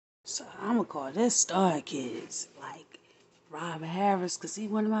So I'ma call that Star Kids, like Rob Harris, cause he's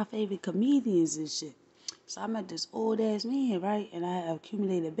one of my favorite comedians and shit. So I met this old ass man, right? And I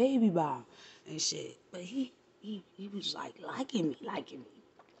accumulated baby bomb and shit. But he was like liking me.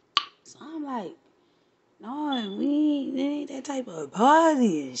 So I'm like, no, it ain't that type of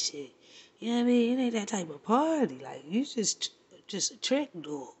party and shit. You know what I mean? It ain't that type of party. Like you just a trick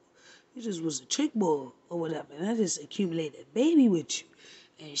dog. You just was a trick boy or whatever. And I just accumulated a baby with you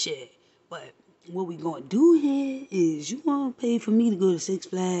and shit. But what we gonna do here is you gonna pay for me to go to Six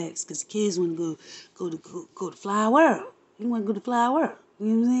Flags because the kids wanna go to Fly World. You wanna go to Fly World. You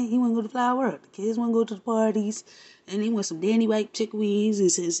know what I'm saying? He wanna go to Fly World. The kids wanna go to the parties and they want some Danny White chicken wings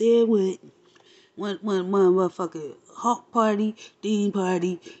and sincere wood. One motherfucker hawk party, Dean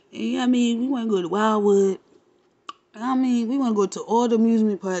party. And you know what I mean? We wanna go to Wildwood. I mean, we want to go to all the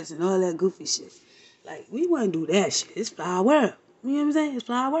amusement parks and all that goofy shit. Like, we want to do that shit. It's Fly World. You know what I'm saying? It's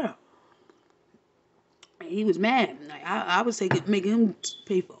Fly World. And he was mad. Like, I was making him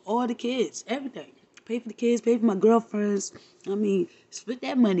pay for all the kids, everything. Pay for the kids, pay for my girlfriends. I mean, split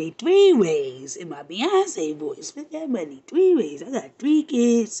that money three ways in my Beyonce voice. Split that money three ways. I got three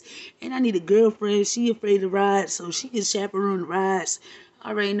kids, and I need a girlfriend. She afraid to ride, so she can chaperone the rides. I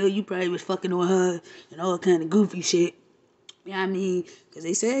already know you probably was fucking on her and all kind of goofy shit. You know what I mean? Because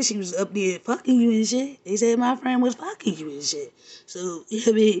they said she was up there fucking you and shit. They said my friend was fucking you and shit. So, you know what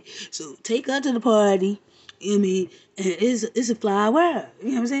I mean? So, take her to the party. You know what I mean? And it's a fly world. You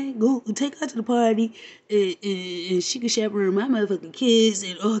know what I'm saying? Go take her to the party and she can chaperone my motherfucking kids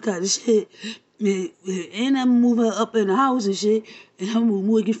and all kind of shit. And I'm gonna move her up in the house and shit. And I'm gonna move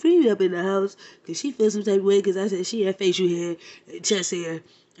Morgan Freeman up in the house because she feels some type of way because I said she had facial hair, chest hair,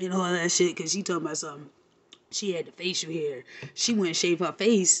 and all that shit because she talking about something. She had the facial hair. She wouldn't shave her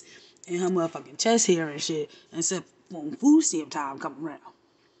face and her motherfucking chest hair and shit. Except when food stamp time come around.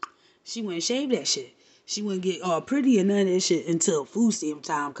 She wouldn't shave that shit. She wouldn't get all pretty and none of that shit until food stamp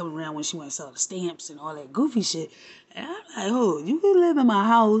time come around when she went to sell the stamps and all that goofy shit. And I'm like, oh, you can live in my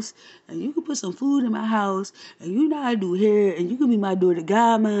house and you can put some food in my house and you know how to do hair and you can be my daughter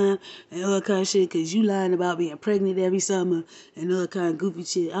godmom and all that kind of shit because you lying about being pregnant every summer and all that kind of goofy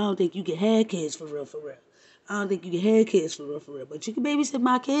shit. I don't think you can have kids for real, for real. I don't think you can have kids for real, for real. But you can babysit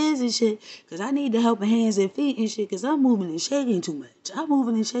my kids and shit. Because I need the helping hands and feet and shit. Because I'm moving and shaking too much. I'm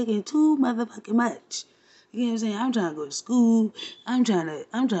moving and shaking too motherfucking much. You know what I'm saying? I'm trying to go to school. I'm trying to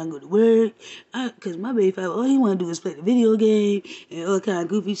go to work. Cause my baby father, all he wanna do is play the video game and all kind of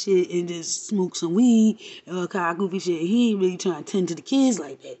goofy shit and just smoke some weed and all kind of goofy shit. He ain't really trying to tend to the kids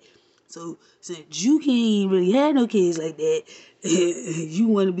like that. So since you can't really have no kids like that, you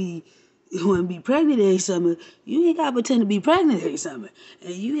wanna be pregnant every summer, you ain't gotta pretend to be pregnant every summer.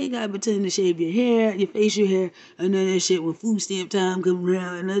 And you ain't gotta pretend to shave your hair, your facial hair, and none of that shit when food stamp time come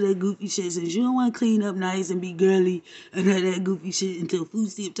around and none of that goofy shit. Since you don't wanna clean up nice and be girly and none of that goofy shit until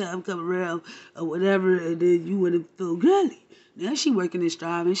food stamp time come around or whatever, and then you wanna feel girly. Now she working at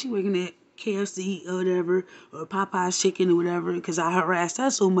Strive she working at KFC or whatever, or Popeye's chicken or whatever, because I harassed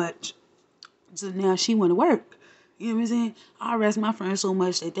her so much. So now she want to work. You know what I'm saying? I harassed my friends so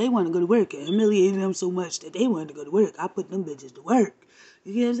much that they want to go to work and humiliated them so much that they wanted to go to work. I put them bitches to work.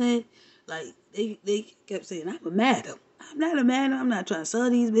 You get what I'm saying? Like, they kept saying, I'm a madam. I'm not a madam. I'm not trying to sell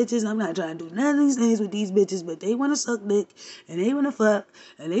these bitches. I'm not trying to do none of these things with these bitches, but they want to suck dick and they want to fuck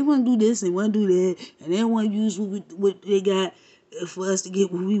and they want to do this and want to do that and they want to use what they got for us to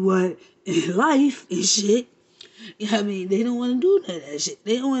get what we want in life and shit. Yeah, I mean, they don't want to do none of that shit.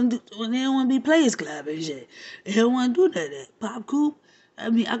 They don't want to. They don't want to be Players Club and shit. They don't want to do none of that. Pop Coop.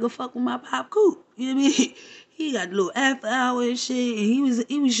 I mean, I could fuck with my Pop Coop. You know what I mean? He got a little after hour and shit, and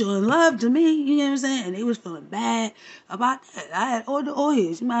he was showing love to me. You know what I'm saying? And they was feeling bad about that. I had all the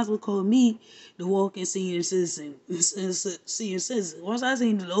oils. You might as well call me the walking senior citizen. Senior citizen. Once I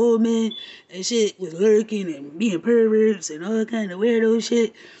seen the old man and shit was lurking and being perverts and all kind of weirdo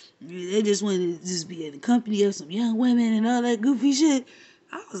shit. They just wanted to just be in the company of some young women and all that goofy shit.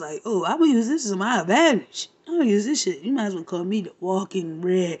 I was like, oh, I'm gonna use this as my advantage. I'm gonna use this shit. You might as well call me the walking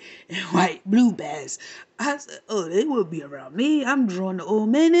red and white blue bass. I said, oh, they will be around me. I'm drawing the old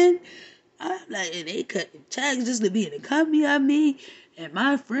men in. I'm like, and they cut the checks just to be in the company of me and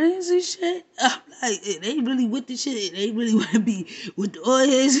my friends and shit. I'm like, and they really with the shit. And they really want to be with the old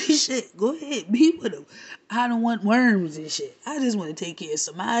heads and shit. Go ahead, be with them. I don't want worms and shit. I just want to take care of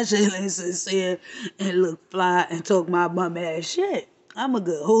Samaj and sincere and look fly and talk my bum ass shit. I'm a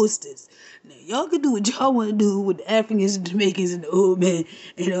good hostess. Now y'all can do what y'all want to do with the Africans and Jamaicans and the old man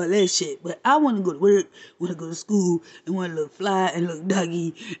and all that shit. But I want to go to work, want to go to school, and want to look fly and look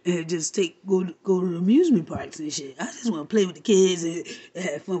doggy and just go to amusement parks and shit. I just want to play with the kids and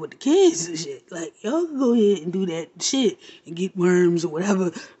have fun with the kids and shit. Like y'all can go ahead and do that shit and get worms or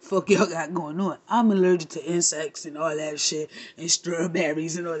whatever fuck y'all got going on. I'm allergic to insects and all that shit and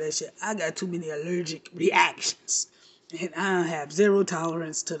strawberries and all that shit. I got too many allergic reactions. And I have zero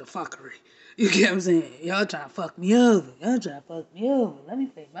tolerance to the fuckery. You get what I'm saying? Y'all trying to fuck me over. Y'all trying to fuck me over. Let me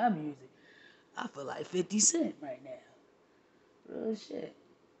play my music. I feel like 50 Cent right now. Real shit.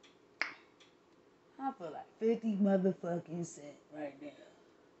 I feel like 50 motherfucking Cent right now.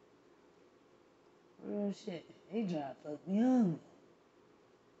 Real shit. They trying to fuck me over.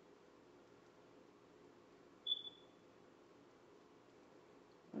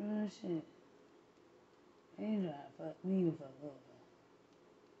 Real shit. They trying to fuck me the fuck over.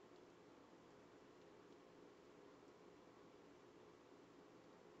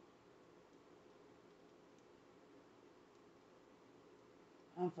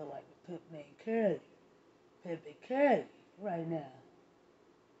 I feel like a pimp named Curly. Pimpin' Curly right now.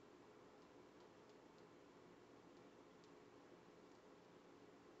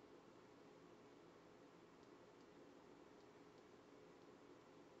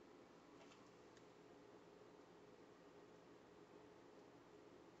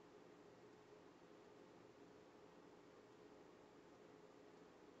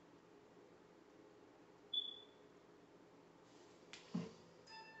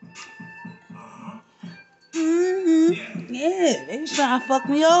 Yeah, they was trying to fuck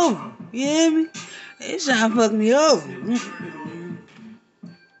me over. You hear me? They was trying to fuck me over.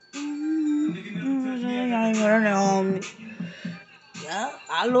 Yeah,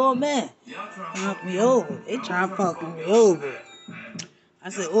 I little man. Fuck me over. They trying to fuck me over. I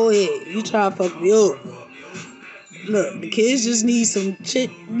said, oh yeah, you trying to fuck me over. Look, the kids just need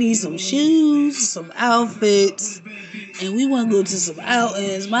some shoes, some outfits, and we want to go to some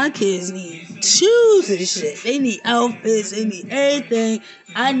outings. My kids need shoes and shit. They need outfits. They need everything.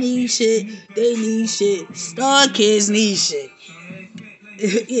 I need shit. They need shit. Star kids need shit.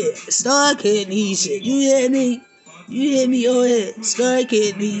 Yeah, Star Kid needs shit. You hear me? You hear me? Oh yeah, Star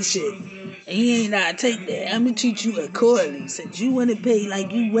Kid needs shit. And he ain't not take that. I'm gonna treat you accordingly. Since you wanna pay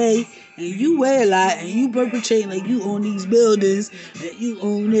like you weigh, and you weigh a lot, and you perpetrate like you own these buildings, and you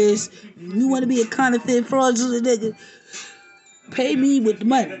own this, and you wanna be a counterfeit fraudulent nigga, pay me with the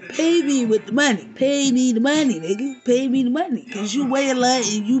money. Pay me with the money. Pay me the money, nigga. Pay me the money. Cause you weigh a lot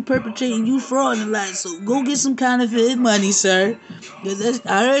and you perpetrating, you frauding a lot. So go get some counterfeit money, sir. Cause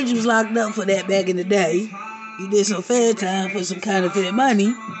I heard you was locked up for that back in the day. You did some fair time for some counterfeit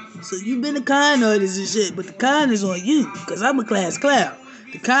money. So you been a con artist and shit. But the con is on you. Cause I'm a class clown.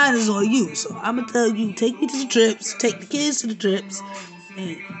 The con is on you. So I'm gonna tell you, take me to the trips. Take the kids to the trips.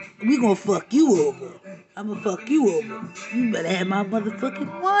 And we gonna fuck you over. I'ma fuck you over. You better have my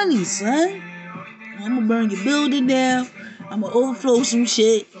motherfucking money, son. I'ma burn your building down. I'ma overflow some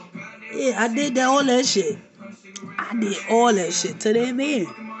shit. Yeah, I did all that shit. I did all that shit to that man.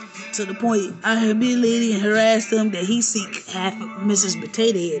 To the point I humiliated and harassed him that he seek half of Mrs.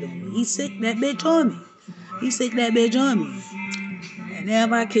 Potato Head on me. He sick that bitch on me. He sick that bitch on me. And now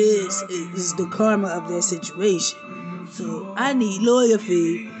my kids is the karma of that situation. So I need lawyer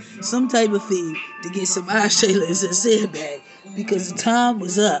fee, some type of fee to get some Australians and send back because the time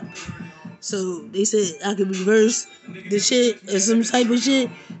was up. So they said I could reverse the shit or some type of shit.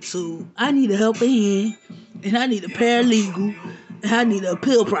 So I need a helping hand and I need a paralegal and I need an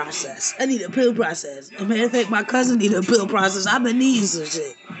appeal process. I need an appeal process. As a matter of fact, my cousin need an appeal process. I've been needing some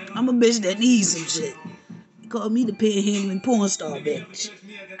shit. I'm a bitch that needs some shit. Call me the panhandling porn star bitch.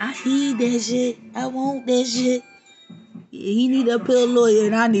 I need that shit. I want that shit. Yeah, he need an appeal lawyer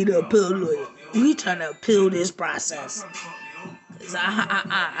and I need an appeal lawyer. We trying to appeal this process. Cause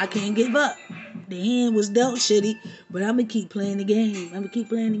I can't give up. The hand was dealt shitty, but I'm gonna keep playing the game. I'm gonna keep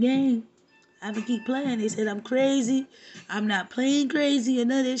playing the game. I'm gonna keep playing. They said I'm crazy. I'm not playing crazy and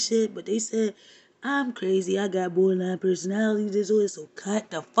none of that shit, but they said I'm crazy. I got borderline personality disorder, so cut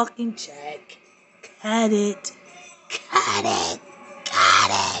the fucking check. Cut it. Cut it.